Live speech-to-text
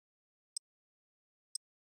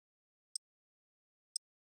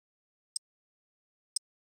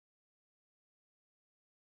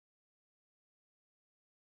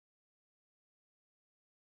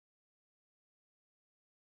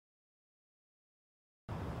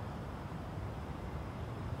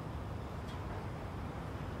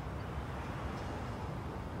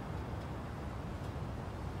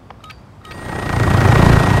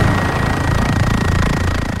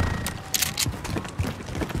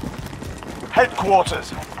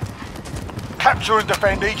Headquarters. Capture and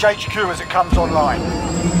defend each HQ as it comes online.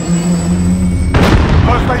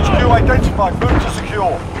 First HQ identified. Move to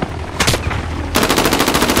secure.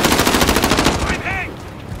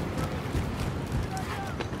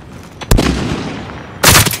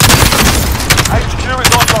 HQ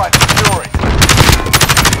is online. Secure it.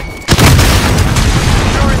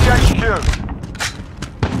 Securing the HQ.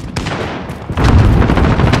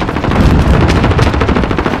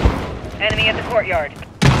 Enemy at the courtyard.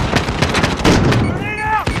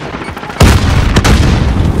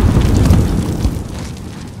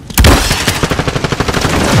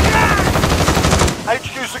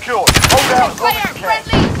 HQ secured. Hold out as long as you can.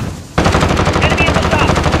 Enemy at the shop.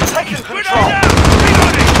 Taking control.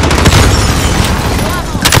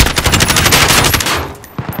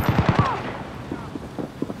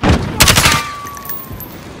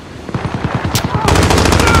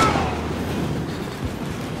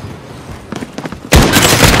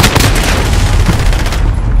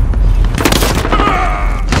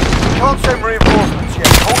 Can't send reinforcements yet.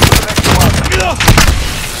 Hold for the next one.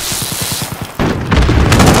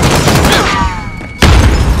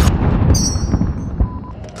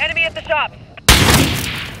 Enemy at the shop.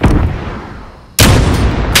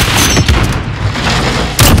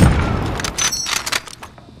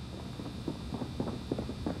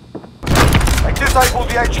 They disabled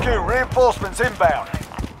the HQ. Reinforcements inbound.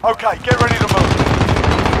 Okay, get ready to move.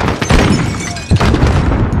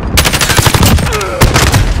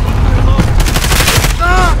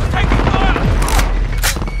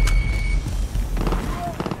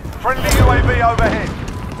 Friendly UAV overhead.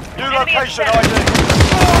 New location ID.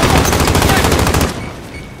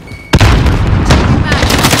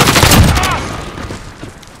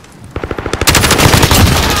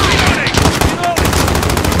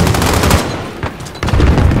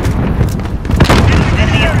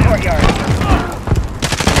 Enemy at the courtyard.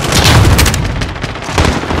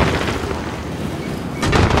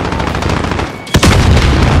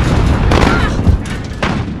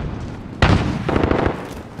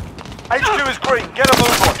 HQ is green. Get a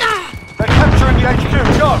move on. They're capturing the HQ.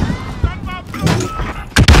 Go.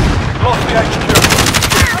 Lost the HQ.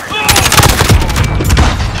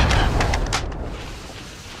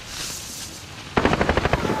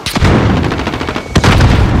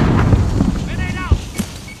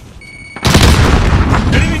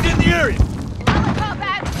 Enemies in the area!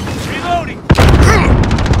 Reloading!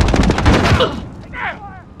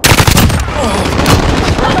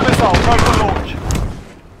 Missile. Go for launch.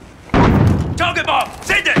 Target bomb!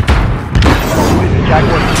 Send it!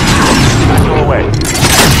 Jaguar. Go away.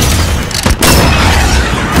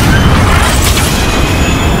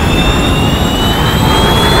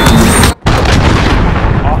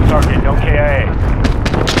 Off target. No KIA.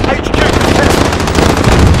 HQ contested.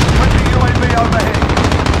 Friendly UAV overhead.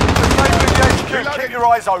 Disabling the HQ. Keep your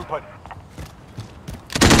eyes open.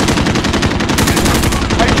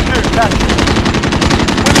 HQ captured.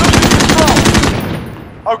 We're losing control.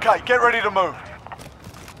 Okay, get ready to move.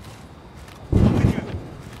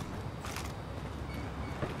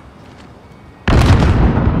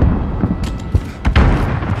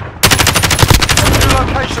 New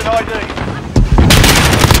location ID.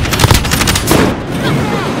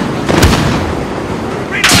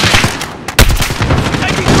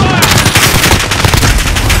 Taking fire!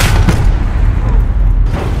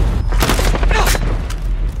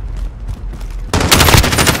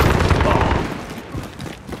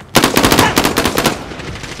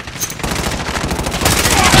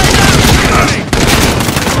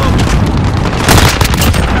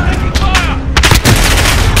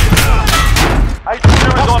 HQ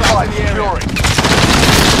is online. Securing.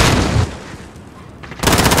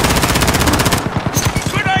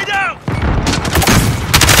 Grenade out!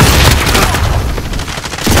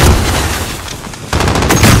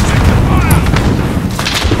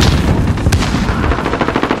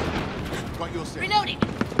 Reloading.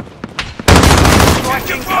 Strike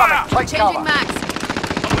incoming. Take Changing cover. max.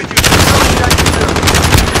 I'm with you.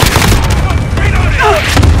 Reloading.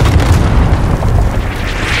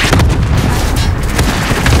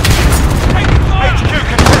 Taking fire! HQ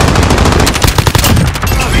contested.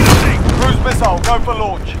 Reloading! Cruise missile. Go for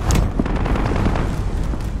launch.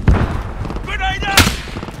 Grenade out!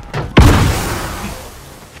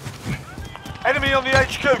 Enemy on the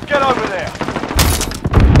HQ. Get over there.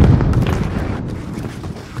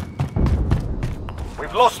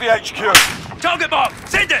 We've lost the HQ. Target bomb!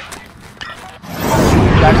 Send it!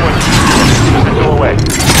 Jaguar. Missile away.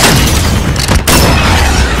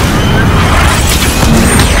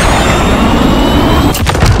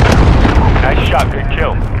 Nice shot. Good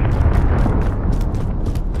kill.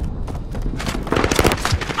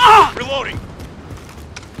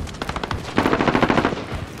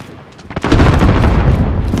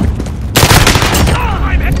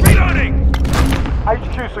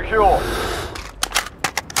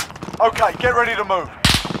 Get ready to move.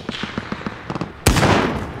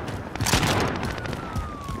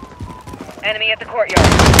 Enemy at the courtyard.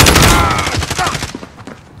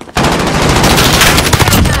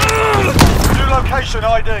 New location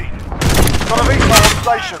ID. Got a VTOL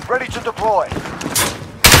on station, ready to deploy.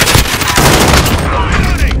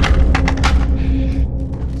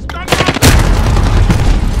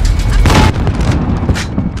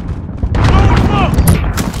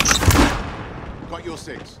 Got your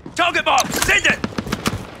six. Target bomb! Send it!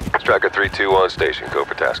 Striker 3-2 on station. Go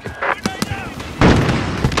for tasking.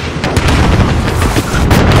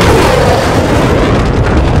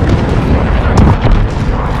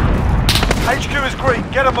 HQ is green,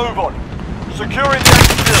 get a move on. Securing the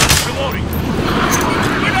HQ. Reloading!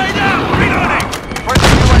 Grenade out! Reloading!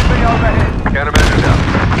 Friendly UAV overhead. Countermeasures out.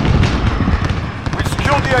 We've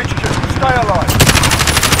secured the HQ. Stay alive.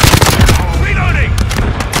 Reloading!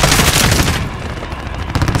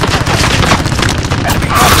 Enemy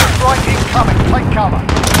cluster strike incoming. Take cover.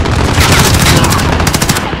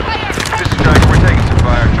 This is Striker. We're taking some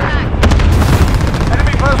fire.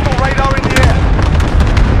 Enemy personal radar in the air.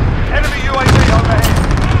 Enemy UAV overhead.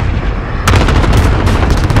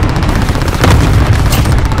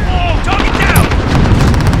 Oh, target down!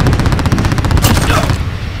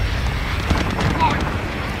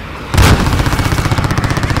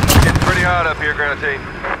 Getting pretty hot up here, ground team.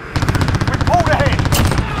 We've pulled ahead.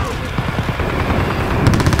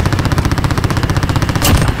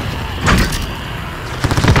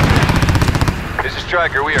 This is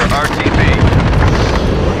Striker. We are RTB.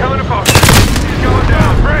 We're coming to focus. He's going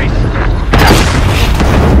down. Brace!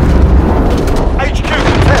 HQ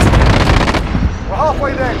contested. We're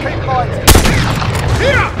halfway there. Keep fighting.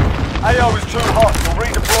 AO is too hot. We'll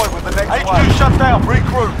redeploy with the next HQ wave. Shut down.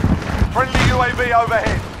 Regroup. Friendly UAV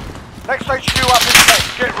overhead. Next HQ up in 10.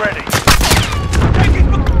 Get ready.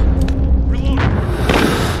 Reloading!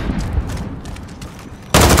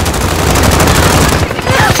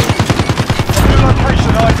 New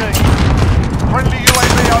location ID. Friendly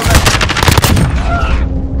UAV overhead.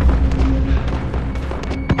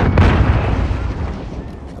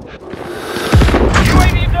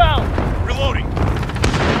 UAV down. Reloading!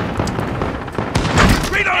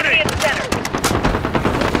 Enemy Reloading! at the center.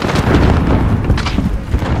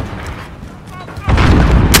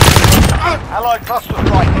 Allied cluster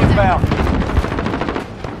strike inbound.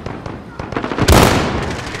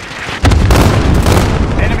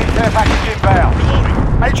 Enemy care package inbound. Reloading!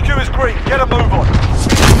 HQ is green. Get a move on.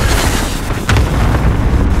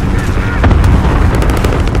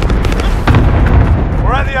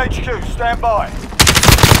 We're at the HQ. Stand by.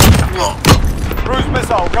 Cruise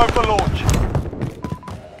missile. Go for launch.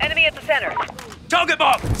 Enemy at the center. Target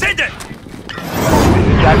bomb! Send it!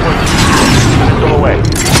 Jackwood. Missile away.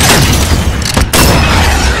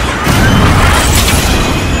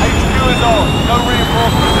 HQ is on. No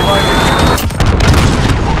reinforcements arriving.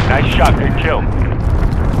 Nice shot. Good kill.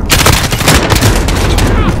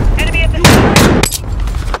 Enemy at the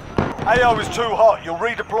center. AO is too hot. You'll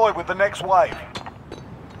redeploy with the next wave.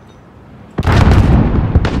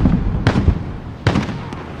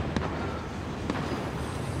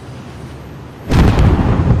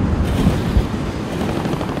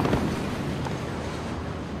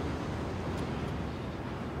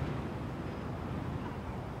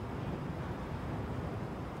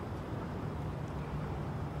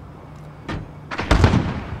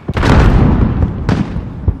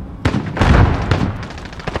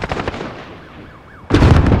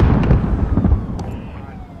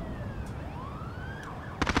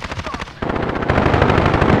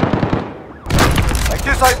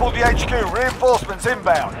 Disabled the HQ. Reinforcements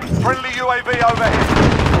inbound. Friendly UAV overhead.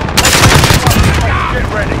 Get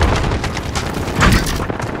ready.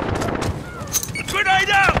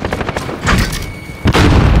 Grenade out!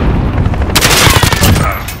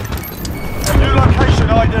 New location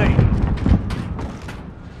ID.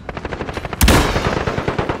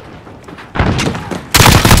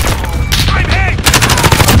 I'm hit!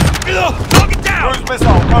 Reload! Target down! Cruise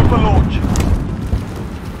missile. Go for launch.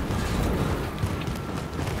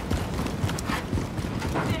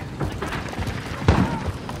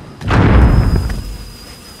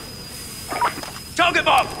 Target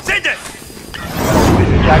bomb! Send it!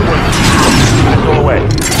 Jackwood. Missile away.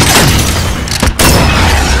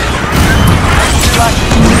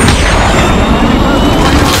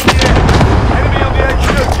 Enemy on the HQ.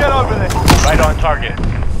 Get over there. Right on target.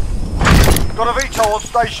 Got a VTOL on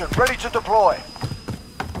station. Ready to deploy.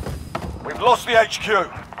 We've lost the HQ.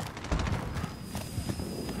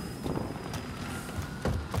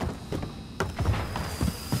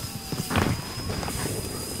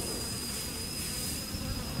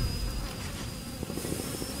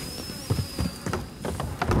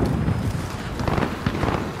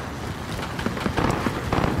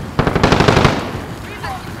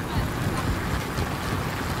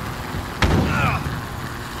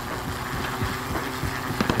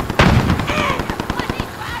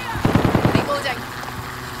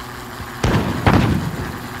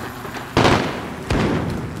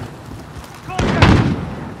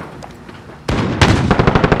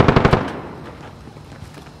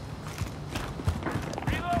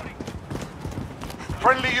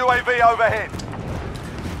 Friendly UAV overhead.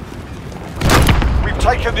 We've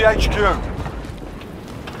taken the HQ.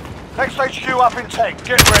 Next HQ up in 10.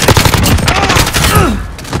 Get ready.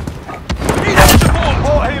 Need help support!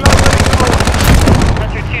 More helos ready to launch.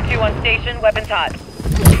 Hunter 2-2 on station, weapons hot.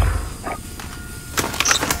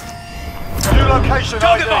 New location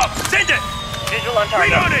Target ID. mark! Send it! Visual on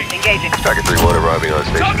target. Reloading. Engaging. Striker 3-1 arriving on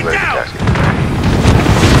station. Target Ready for down.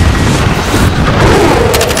 tasking.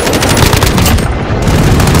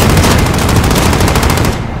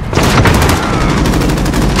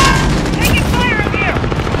 Taking fire up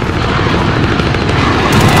here!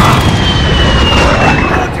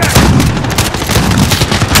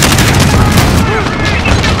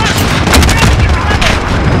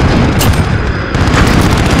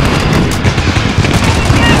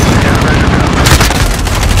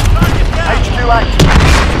 HQ active.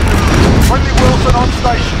 Friendly Wilson on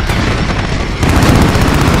station.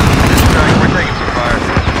 Striker, we're taking some fire.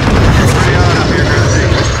 Pretty on up here,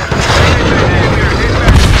 Grizzly.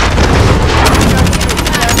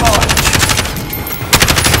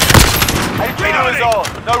 HQ is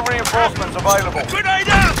on. No reinforcements available. Grenade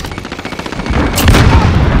out!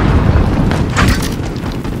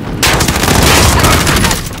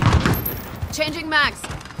 Changing mags.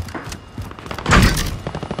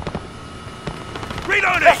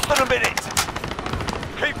 Reloading! Less than a minute.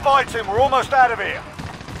 Keep fighting. We're almost out of here.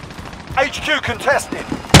 HQ contested.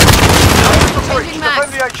 Close the breach. Changing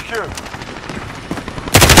Defend mags. the HQ.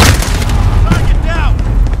 Target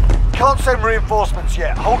down! Can't send reinforcements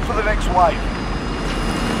yet. Hold for the next wave.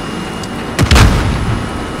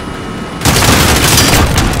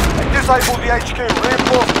 They disabled the HQ.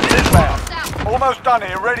 Reinforcements inbound. Almost done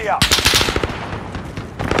here. Ready up.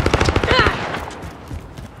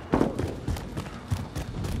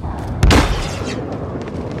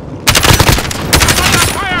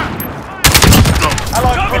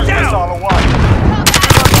 Allied Target cruise down. missile away.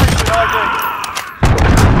 Location ID.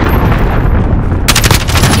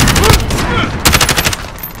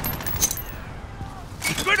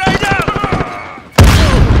 Grenade out!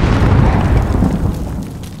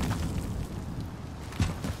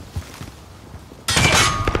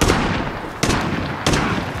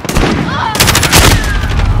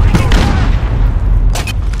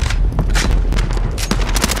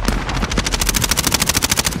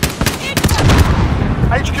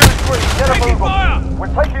 HQ is free. Get a Taking move fire. on.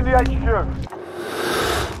 We're taking the HQ.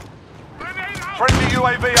 Friendly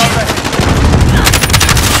UAV overhead.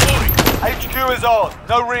 HQ is on.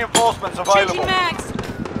 No reinforcements available. Changing mags.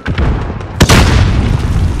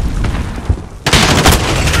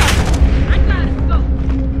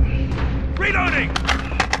 Reloading!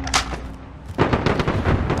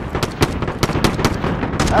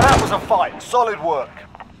 Now that was a fight. Solid work.